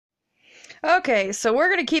Okay, so we're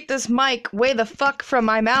gonna keep this mic way the fuck from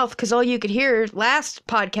my mouth, because all you could hear last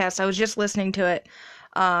podcast, I was just listening to it,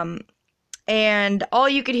 and all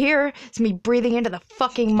you could hear is me breathing into the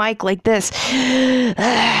fucking mic like this.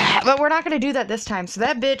 But we're not gonna do that this time, so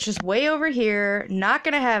that bitch is way over here, not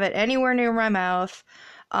gonna have it anywhere near my mouth.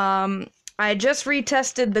 I just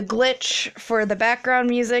retested the glitch for the background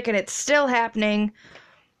music, and it's still happening,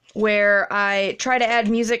 where I try to add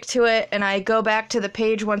music to it, and I go back to the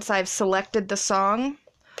page once I've selected the song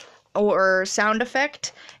or sound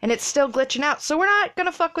effect, and it's still glitching out. So we're not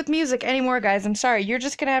gonna fuck with music anymore, guys. I'm sorry. You're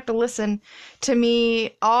just gonna have to listen to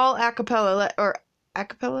me all acapella, or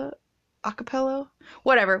acapella?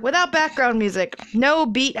 Whatever, without background music. No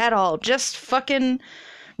beat at all. Just fucking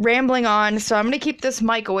rambling on. So I'm gonna keep this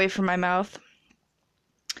mic away from my mouth.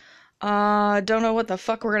 Don't know what the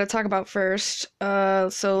fuck we're gonna talk about first.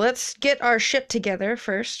 So let's get our shit together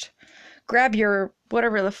first. Grab your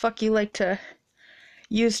whatever the fuck you like to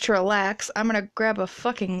use to relax. I'm gonna grab a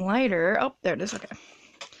fucking lighter. Oh, there it is, okay.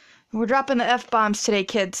 We're dropping the F-bombs today,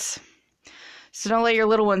 kids. So don't let your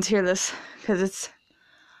little ones hear this, because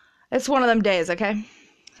it's one of them days, okay?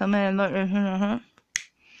 So man,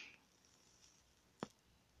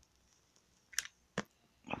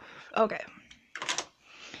 okay.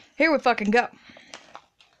 Here we fucking go.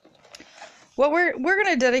 Well, we're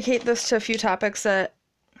gonna dedicate this to a few topics that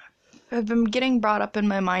have been getting brought up in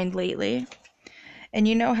my mind lately. And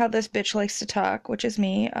you know how this bitch likes to talk, which is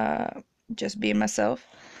me, just being myself.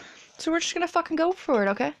 So we're just gonna fucking go for it,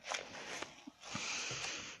 okay?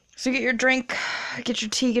 So get your drink, get your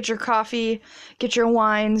tea, get your coffee, get your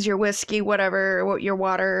wines, your whiskey, whatever, your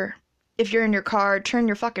water. If you're in your car, turn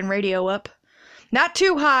your fucking radio up. Not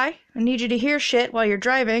too high. I need you to hear shit while you're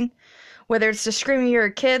driving. Whether it's the screaming of your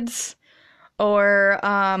kids or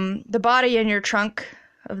the body in your trunk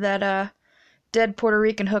of that dead Puerto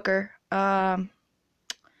Rican hooker.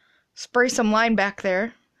 Spray some line back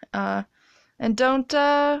there. And don't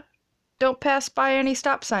pass by any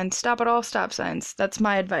stop signs. Stop at all stop signs. That's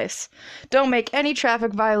my advice. Don't make any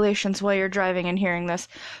traffic violations while you're driving and hearing this.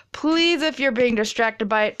 Please, if you're being distracted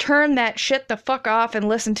by it, turn that shit the fuck off and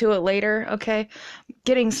listen to it later, okay?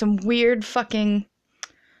 Getting some weird fucking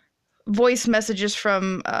voice messages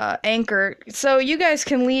from Anchor. So you guys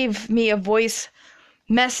can leave me a voice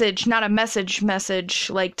message, not a message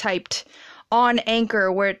like typed, on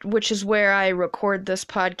Anchor, which is where I record this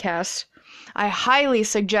podcast. I highly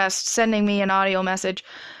suggest sending me an audio message.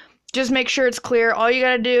 Just make sure it's clear. All you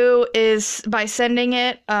gotta do is, by sending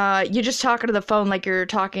it, you just talk into the phone like you're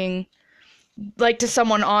talking, like to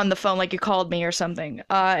someone on the phone, like you called me or something,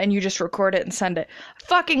 and you just record it and send it. I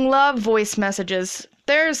fucking love voice messages.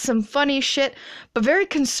 There's some funny shit, but very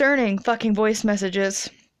concerning fucking voice messages.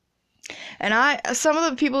 And some of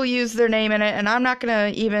the people use their name in it, and I'm not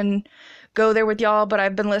gonna even go there with y'all, but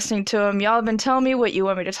I've been listening to them. Y'all have been telling me what you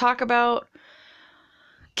want me to talk about.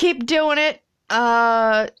 Keep doing it.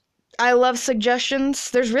 I love suggestions.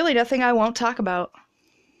 There's really nothing I won't talk about.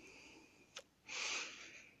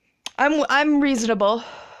 I'm reasonable.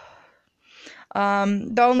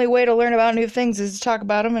 The only way to learn about new things is to talk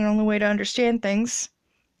about them, and the only way to understand things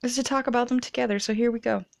is to talk about them together. So here we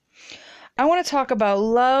go. I want to talk about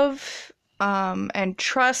love, and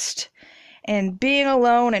trust, and being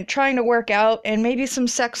alone, and trying to work out, and maybe some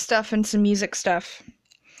sex stuff and some music stuff.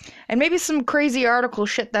 And maybe some crazy article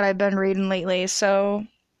shit that I've been reading lately, so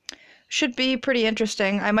should be pretty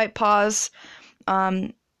interesting. I might pause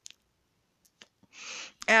after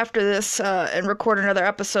this and record another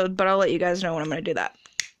episode, but I'll let you guys know when I'm going to do that.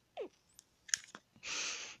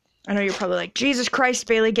 I know you're probably like, Jesus Christ,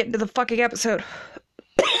 Bailey, get into the fucking episode.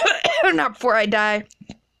 Not before I die.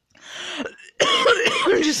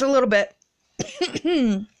 Just a little bit.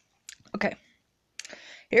 Okay.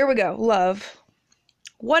 Here we go. Love.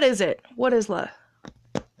 What is it? What is love?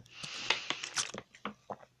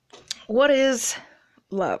 What is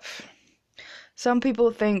love? Some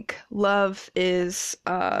people think love is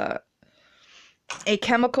a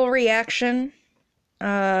chemical reaction,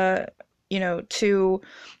 to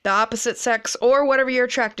the opposite sex or whatever you're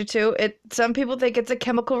attracted to. Some people think it's a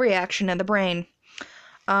chemical reaction in the brain,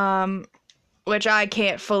 which I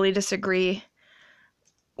can't fully disagree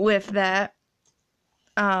with that.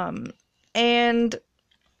 And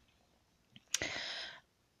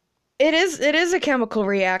it is a chemical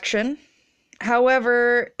reaction.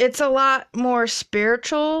 However, it's a lot more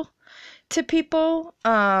spiritual to people.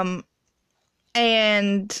 And,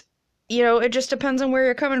 it just depends on where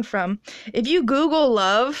you're coming from. If you Google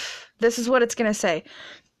love, this is what it's going to say.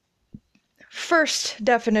 First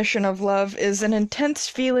definition of love is an intense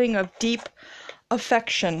feeling of deep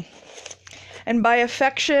affection. And by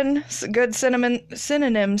affection, good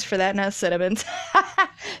synonyms for that, not cinnamons.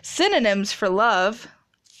 Synonyms for love,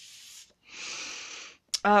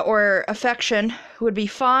 or affection, would be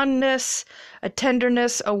fondness, a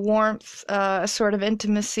tenderness, a warmth, a sort of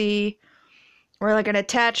intimacy, or like an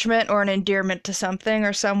attachment or an endearment to something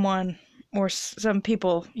or someone or some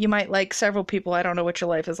people. You might like several people. I don't know what your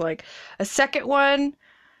life is like. A second one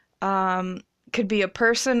could be a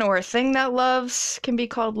person or a thing that loves, can be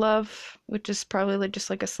called love, which is probably just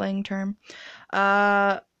like a slang term.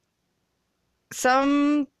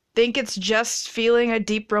 Some think it's just feeling a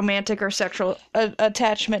deep romantic or sexual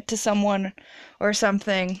attachment to someone or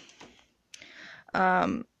something.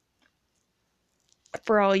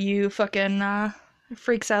 For all you fucking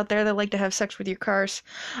freaks out there that like to have sex with your cars,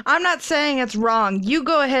 I'm not saying it's wrong. You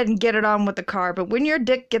go ahead and get it on with the car, but when your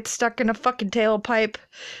dick gets stuck in a fucking tailpipe,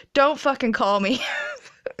 don't fucking call me.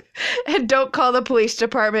 And don't call the police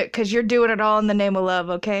department, because you're doing it all in the name of love,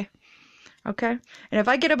 okay? Okay? And if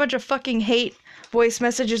I get a bunch of fucking hate voice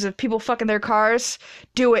messages of people fucking their cars,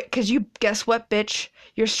 do it, because you, guess what, bitch?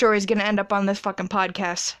 Your story's gonna end up on this fucking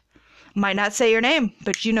podcast. Might not say your name,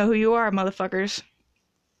 but you know who you are, motherfuckers.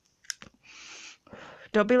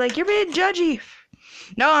 Don't be like, you're being judgy.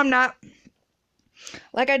 No, I'm not.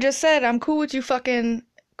 Like I just said, I'm cool with you fucking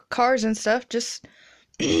cars and stuff. Just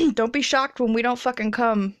don't be shocked when we don't fucking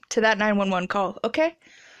come to that 911 call, okay?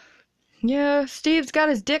 Yeah, Steve's got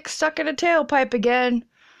his dick stuck in a tailpipe again.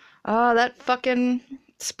 That fucking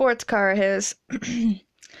sports car of his.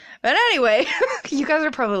 But anyway, you guys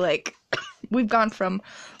are probably like, we've gone from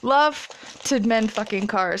love to men fucking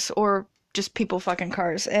cars, or just people fucking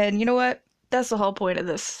cars. And you know what? That's the whole point of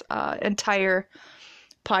this entire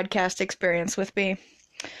podcast experience with me.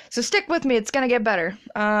 So stick with me, it's gonna get better.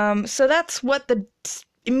 So that's what the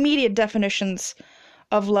immediate definitions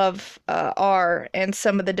of love are, and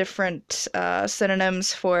some of the different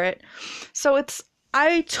synonyms for it. So this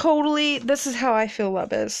is how I feel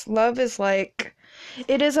love is. Love is like,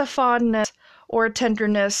 it is a fondness or a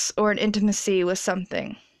tenderness or an intimacy with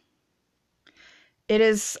something. It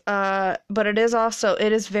is, but it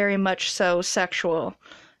is very much so sexual.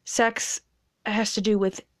 Sex has to do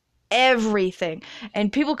with everything.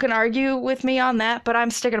 And people can argue with me on that, but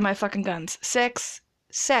I'm sticking to my fucking guns. Sex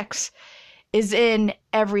is in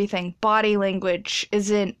everything. Body language is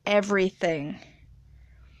in everything.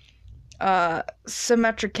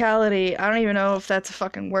 Symmetricality, I don't even know if that's a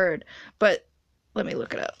fucking word, but let me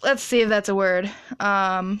look it up. Let's see if that's a word.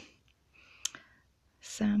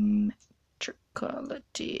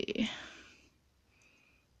 Symmetricality.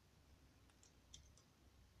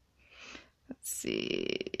 Let's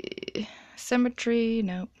see. Symmetry,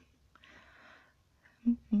 nope.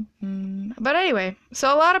 But anyway,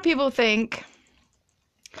 so a lot of people think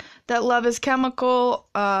that love is chemical,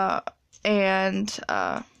 and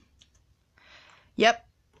yep,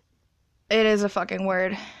 it is a fucking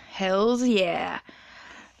word. Hells yeah.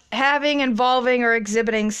 Having, involving, or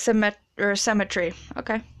exhibiting symmetry.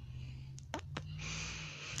 Okay.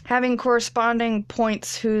 Having corresponding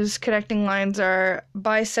points whose connecting lines are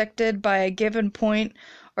bisected by a given point,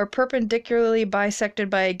 or perpendicularly bisected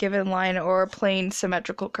by a given line, or plane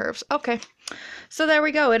symmetrical curves. Okay. So there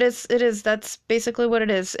we go. It is, that's basically what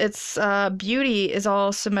it is. It's, beauty is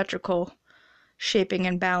all symmetrical shaping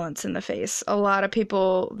and balance in the face. A lot of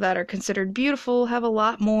people that are considered beautiful have a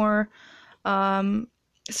lot more,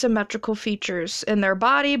 symmetrical features in their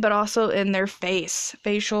body, but also in their face.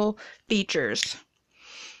 Facial features.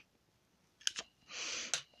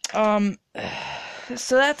 So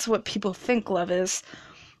that's what people think love is.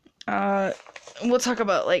 Let's talk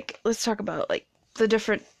about the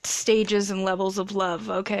different stages and levels of love,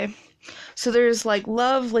 okay? So there's like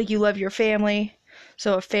love, like you love your family,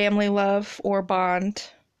 so a family love or bond.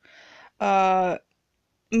 It's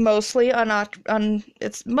mostly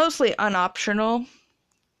unoptional.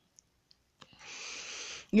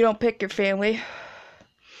 You don't pick your family.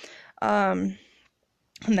 And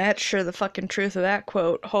that's sure the fucking truth of that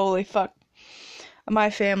quote. Holy fuck.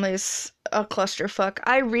 My family's a clusterfuck.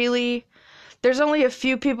 There's only a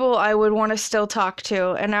few people I would want to still talk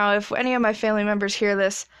to. And now if any of my family members hear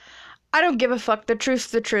this, I don't give a fuck. The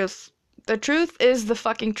truth's the truth. The truth is the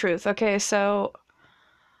fucking truth. Okay, so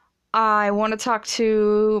I want to talk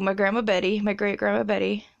to my grandma Betty. My great grandma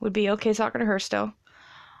Betty. Would be okay talking to her still.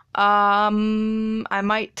 I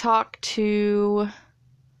might talk to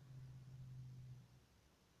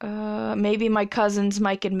maybe my cousins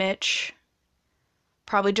Mike and Mitch.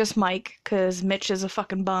 Probably just Mike, because Mitch is a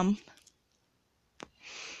fucking bum.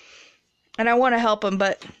 And I want to help him,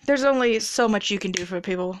 but there's only so much you can do for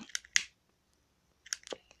people.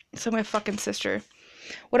 So my fucking sister.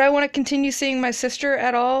 Would I want to continue seeing my sister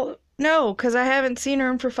at all? No, because I haven't seen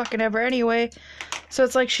her in for fucking ever anyway. So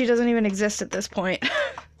it's like she doesn't even exist at this point.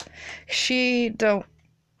 She's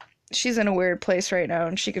in a weird place right now,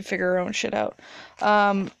 and she could figure her own shit out.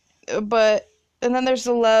 And then there's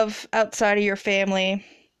the love outside of your family,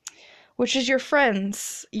 which is your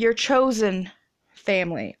friends, your chosen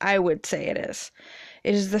family, I would say it is.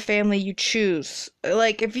 It is the family you choose.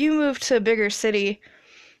 Like, if you move to a bigger city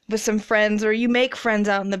with some friends, or you make friends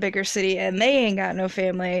out in the bigger city and they ain't got no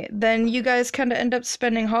family, then you guys kind of end up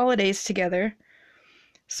spending holidays together.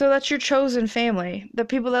 So that's your chosen family, the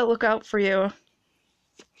people that look out for you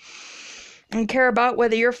and care about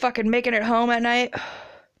whether you're fucking making it home at night,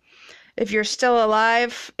 if you're still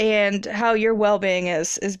alive, and how your well-being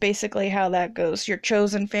is basically how that goes. Your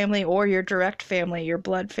chosen family or your direct family, your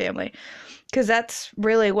blood family. Because that's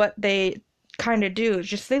really what they kind of do.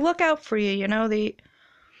 Just they look out for you, you know? They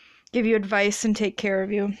give you advice and take care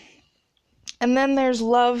of you. And then there's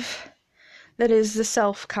love that is the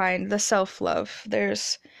self kind, the self-love.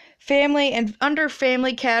 There's family, and under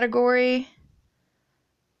family category,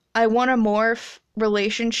 I want to morph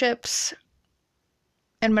relationships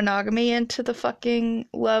and monogamy into the fucking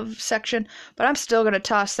love section, but I'm still gonna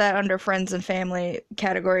toss that under friends and family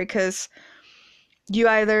category, because you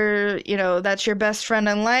either, that's your best friend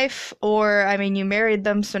in life, or, you married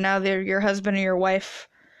them, so now they're your husband or your wife,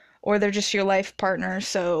 or they're just your life partner,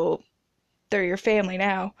 so they're your family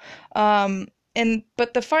now.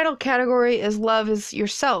 But the final category is love is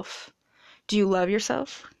yourself. Do you love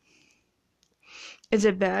yourself? Is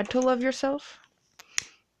it bad to love yourself?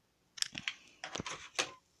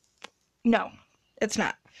 No, it's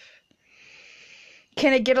not.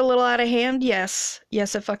 Can it get a little out of hand? Yes.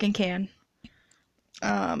 Yes, it fucking can.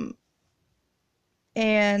 And,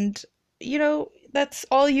 that's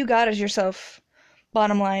all you got is yourself,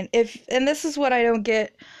 bottom line. And this is what I don't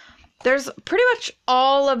get. There's pretty much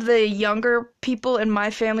all of the younger people in my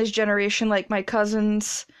family's generation, like my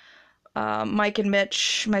cousins, Mike and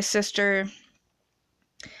Mitch, my sister,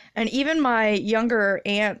 and even my younger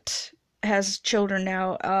aunt has children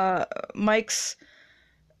now. Mike's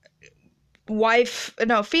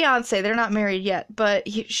fiance, they're not married yet, but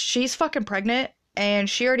she's fucking pregnant, and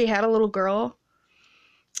she already had a little girl.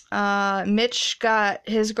 Mitch got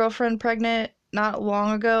his girlfriend pregnant not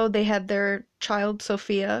long ago. They had their child,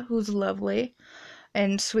 Sophia, who's lovely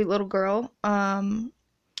and sweet little girl. And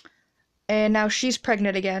now she's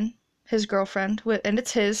pregnant again, his girlfriend, and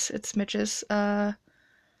it's Mitch's,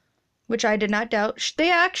 which I did not doubt.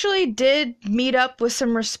 They actually did meet up with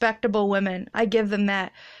some respectable women. I give them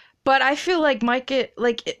that. But I feel like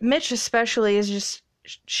Mitch especially is just,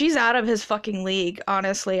 she's out of his fucking league,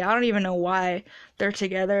 honestly. I don't even know why they're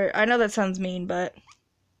together. I know that sounds mean, but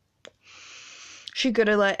she could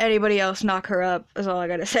have let anybody else knock her up, is all I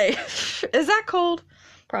gotta say. Is that cold?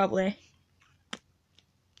 Probably.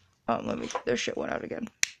 Oh, their shit went out again.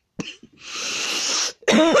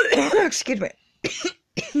 Excuse me.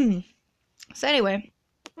 So anyway.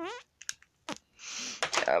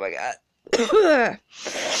 Oh my god.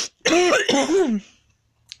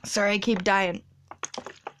 Sorry, I keep dying.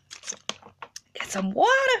 Get some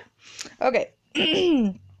water. Okay.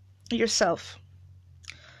 Yourself.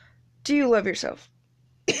 Do you love yourself?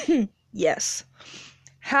 Yes.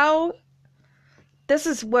 How? This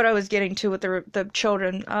is what I was getting to with the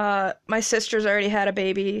children. My sister's already had a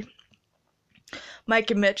baby.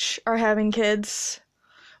 Mike and Mitch are having kids.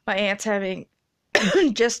 My aunt's having,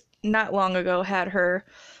 just not long ago, had her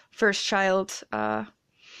first child.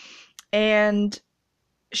 And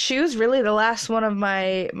she was really the last one of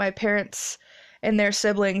my parents and their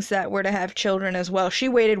siblings that were to have children as well. She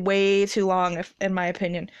waited way too long, in my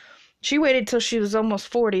opinion. She waited till she was almost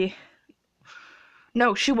 40.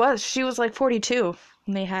 No, she was like 42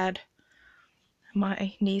 when they had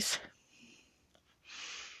my niece.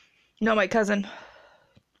 No, my cousin.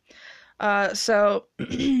 So,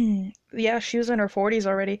 yeah, she was in her 40s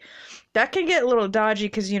already. That can get a little dodgy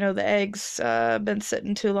because, the eggs been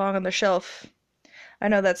sitting too long on the shelf. I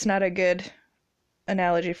know that's not a good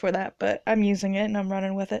analogy for that, but I'm using it and I'm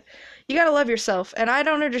running with it. You gotta love yourself, and I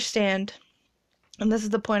don't understand, and this is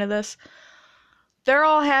the point of this, they're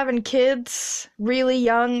all having kids really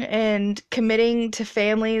young and committing to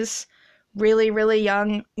families really, really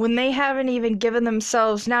young when they haven't even given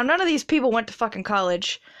themselves... Now, none of these people went to fucking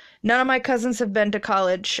college. None of my cousins have been to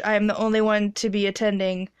college. I am the only one to be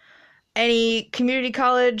attending any community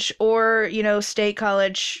college or, state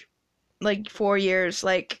college, 4 years.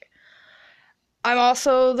 I'm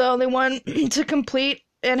also the only one to complete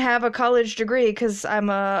and have a college degree because I'm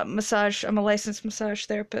a licensed massage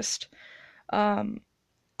therapist.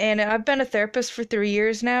 and I've been a therapist for 3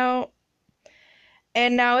 years now.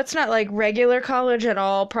 And now it's not like regular college at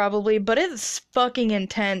all, probably, but it's fucking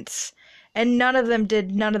intense. And none of them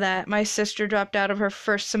did none of that. My sister dropped out of her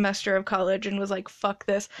first semester of college and was like, fuck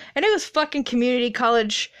this. And it was fucking community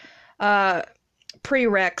college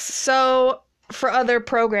prereqs. So, for other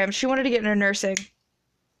programs, she wanted to get into nursing.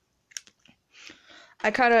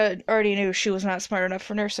 I kind of already knew she was not smart enough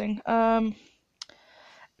for nursing. And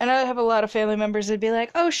I have a lot of family members that'd be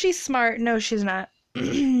like, oh, she's smart. No, she's not.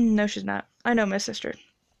 No, she's not. I know my sister.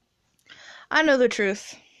 I know the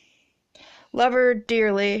truth. Love her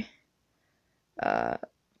dearly.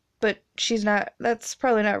 But she's not, that's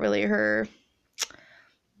probably not really her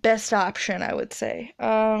best option, I would say.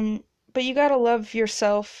 But you gotta love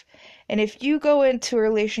yourself. And if you go into a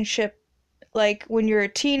relationship, like when you're a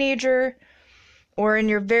teenager, or in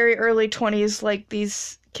your very early 20s, like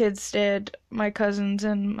these kids did, my cousins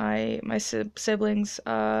and my siblings,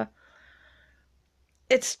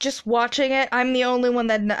 it's just watching it. I'm the only one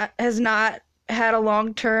that has not had a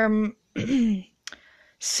long-term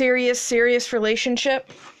serious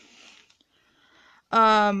relationship.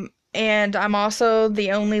 And I'm also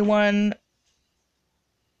the only one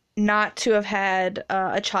not to have had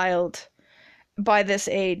a child by this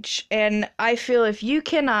age. And I feel if you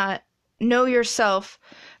cannot know yourself,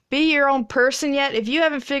 be your own person yet, if you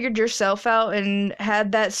haven't figured yourself out and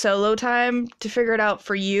had that solo time to figure it out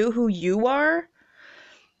for you, who you are,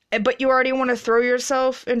 but you already want to throw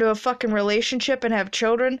yourself into a fucking relationship and have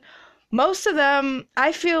children, most of them,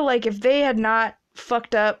 I feel like if they had not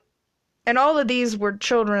fucked up, and all of these were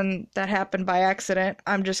children that happened by accident,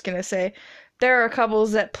 I'm just gonna say, there are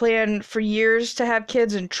couples that plan for years to have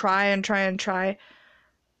kids and try, and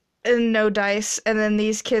no dice, and then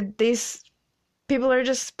these people are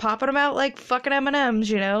just popping them out like fucking M&Ms,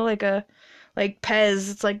 you know, like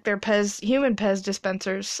Pez, it's like they're human Pez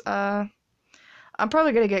dispensers. I'm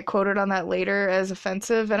probably gonna get quoted on that later as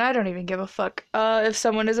offensive, and I don't even give a fuck if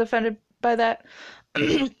someone is offended by that,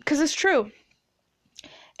 because it's true.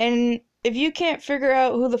 And if you can't figure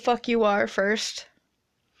out who the fuck you are first,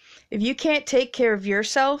 if you can't take care of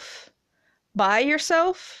yourself by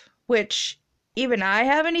yourself, which even I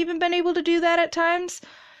haven't even been able to do that at times,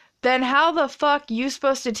 then how the fuck you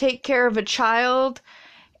supposed to take care of a child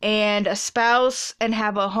and a spouse and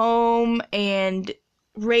have a home and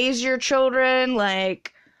raise your children,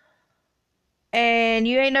 like, and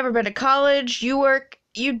you ain't never been to college,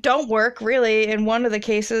 you don't work, really. In one of the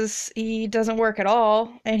cases, he doesn't work at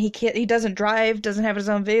all, and he doesn't drive, doesn't have his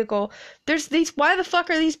own vehicle. Why the fuck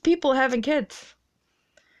are these people having kids?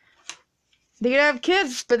 They can have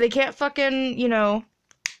kids, but they can't fucking,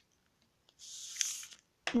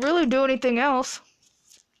 really do anything else.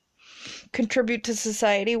 Contribute to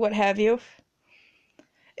society, what have you.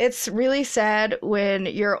 It's really sad when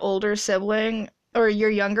your older sibling or your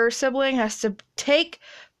younger sibling has to pick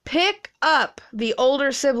up the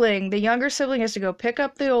older sibling. The younger sibling has to go pick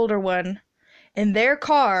up the older one in their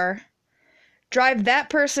car, drive that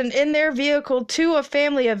person in their vehicle to a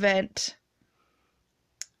family event,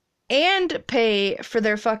 and pay for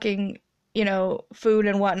their fucking, food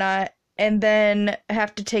and whatnot, and then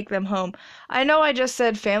have to take them home. I know I just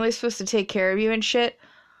said family's supposed to take care of you and shit,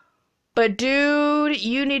 but dude,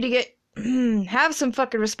 you need to have some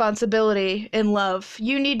fucking responsibility in love.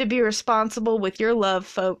 You need to be responsible with your love,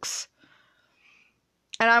 folks.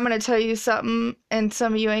 And I'm gonna tell you something, and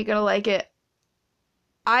some of you ain't gonna like it.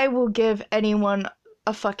 I will give anyone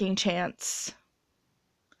a fucking chance.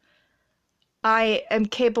 I am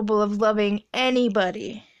capable of loving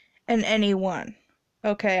anybody and anyone.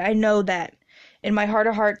 Okay, I know that. In my heart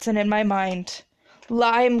of hearts and in my mind.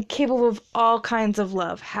 I'm capable of all kinds of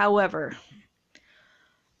love. However,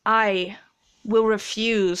 I will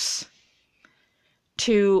refuse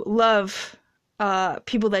to love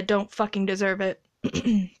people that don't fucking deserve it.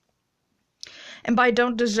 And by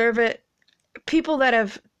don't deserve it, people that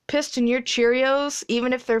have pissed in your Cheerios,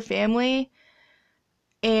 even if they're family,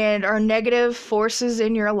 and are negative forces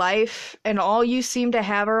in your life, and all you seem to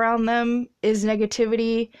have around them is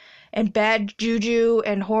negativity and bad juju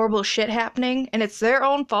and horrible shit happening, and it's their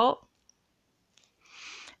own fault.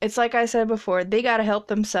 It's like I said before, they gotta help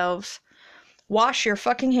themselves. Wash your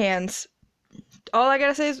fucking hands. All I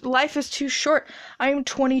gotta say is life is too short. I am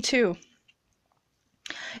 22.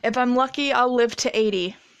 If I'm lucky, I'll live to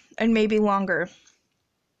 80, and maybe longer.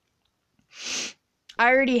 I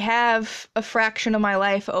already have a fraction of my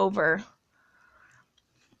life over.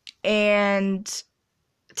 And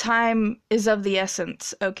time is of the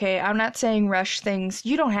essence, okay? I'm not saying rush things.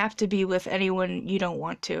 You don't have to be with anyone you don't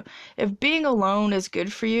want to. If being alone is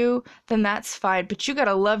good for you, then that's fine, but you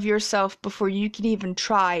gotta love yourself before you can even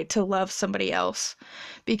try to love somebody else.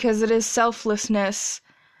 Because it is selflessness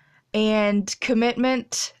and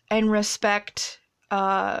commitment and respect,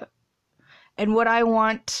 and what I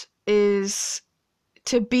want is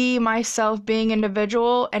to be myself, being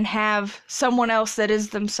individual, and have someone else that is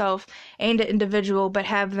themselves and an individual, but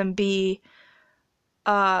have them be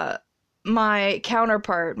my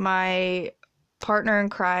counterpart, my partner in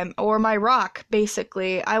crime, or my rock,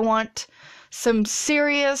 basically. I want some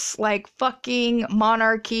serious, like, fucking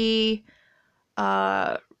monarchy,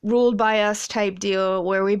 ruled by us type deal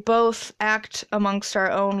where we both act amongst our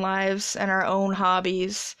own lives and our own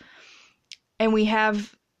hobbies, and we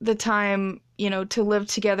have the time, to live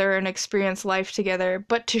together and experience life together,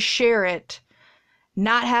 but to share it,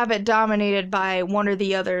 not have it dominated by one or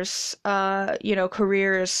the other's,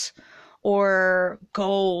 careers or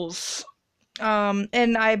goals.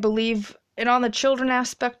 And I believe, and on the children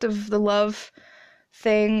aspect of the love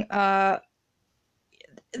thing, that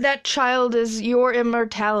child is your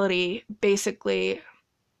immortality, basically.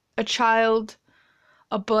 A child,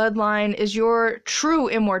 a bloodline is your true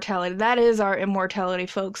immortality. That is our immortality,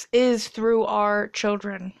 folks, is through our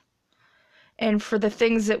children. And for the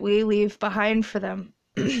things that we leave behind for them.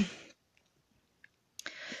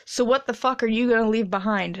 So what the fuck are you gonna leave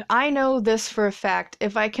behind? I know this for a fact.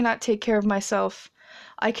 If I cannot take care of myself,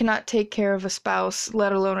 I cannot take care of a spouse,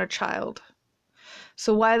 let alone a child.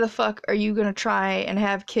 So why the fuck are you gonna try and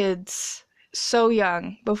have kids so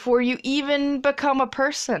young, before you even become a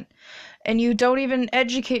person? And you don't even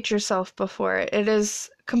educate yourself before it. It's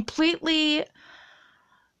completely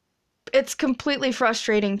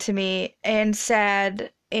frustrating to me and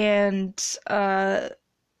sad, and I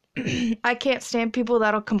can't stand people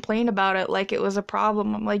that'll complain about it like it was a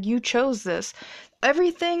problem. I'm like, you chose this.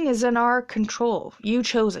 Everything is in our control. You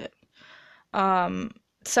chose it.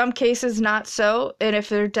 Some cases not so, and if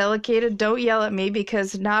they're delegated, don't yell at me,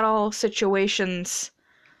 because not all situations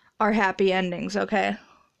are happy endings, okay?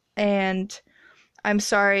 And I'm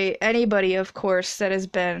sorry, anybody, of course, that has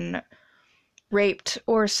been raped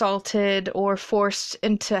or assaulted or forced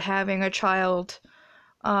into having a child,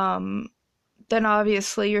 then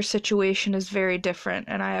obviously your situation is very different,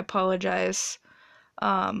 and I apologize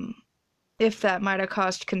if that might have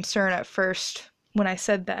caused concern at first when I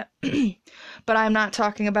said that. But I'm not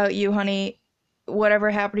talking about you, honey. Whatever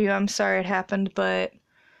happened to you, I'm sorry it happened, but,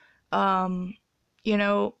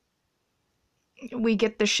 we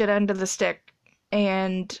get the shit end of the stick,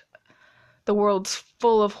 and the world's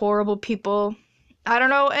full of horrible people. I don't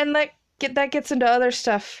know, and that gets into other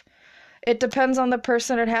stuff. It depends on the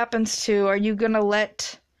person it happens to. Are you gonna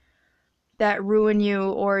let that ruin you,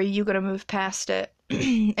 or are you gonna move past it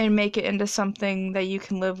and make it into something that you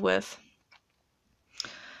can live with?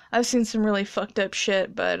 I've seen some really fucked up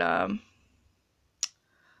shit, but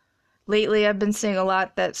lately I've been seeing a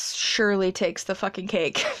lot that surely takes the fucking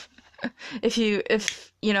cake.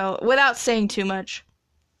 if without saying too much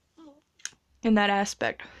in that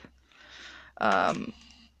aspect.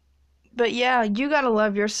 But yeah, you gotta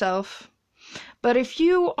love yourself. But if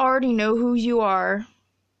you already know who you are,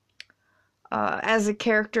 as a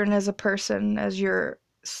character and as a person, as your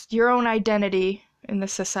own identity in the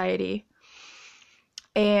society,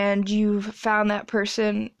 and you've found that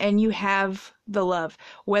person and you have the love,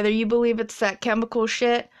 whether you believe it's that chemical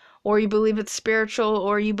shit, or you believe it's spiritual,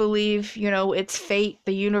 or you believe, it's fate,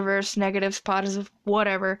 the universe, negatives, positives,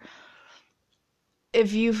 whatever.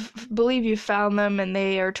 If you believe you found them and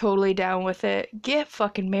they are totally down with it, get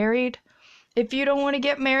fucking married. If you don't want to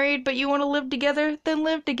get married but you want to live together, then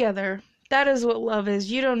live together. That is what love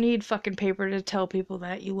is. You don't need fucking paper to tell people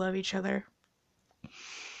that you love each other.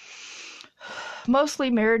 Mostly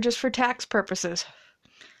marriage is for tax purposes.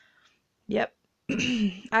 Yep.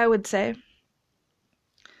 I would say.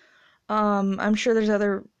 I'm sure there's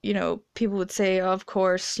other, people would say, of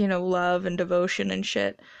course, love and devotion and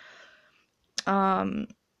shit.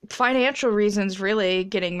 Financial reasons, really,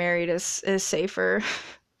 getting married is safer.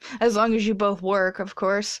 As long as you both work, of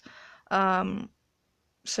course. So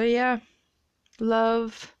yeah.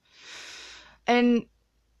 Love. And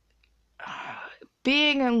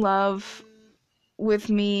being in love with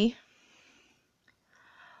me,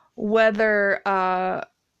 whether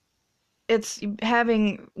it's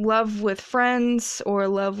having love with friends, or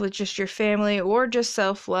love with just your family, or just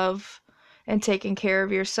self-love and taking care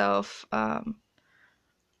of yourself,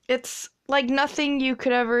 it's like nothing you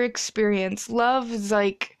could ever experience. Love is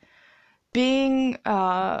like being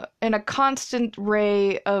in a constant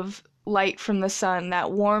ray of light from the sun,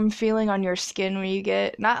 that warm feeling on your skin where you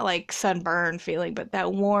get, not like sunburn feeling, but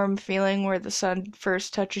that warm feeling where the sun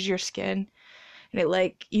first touches your skin and it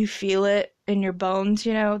like you feel it in your bones,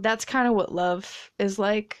 you know? That's kind of what love is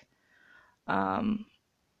like. Um,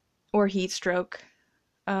 or heat stroke.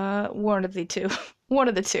 One of the two. One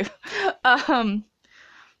of the two. Um,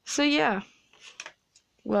 so yeah,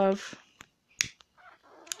 love.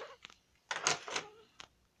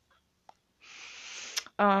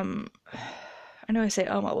 Um, I know I say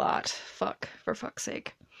a lot. Fuck, for fuck's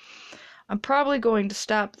sake. I'm probably going to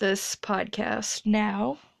stop this podcast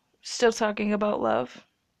now. Still talking about love.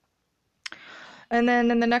 And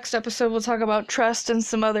then in the next episode, we'll talk about trust and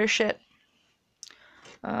some other shit.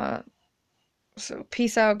 So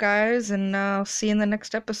peace out, guys, and I'll see you in the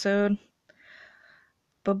next episode.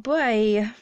 Bye bye.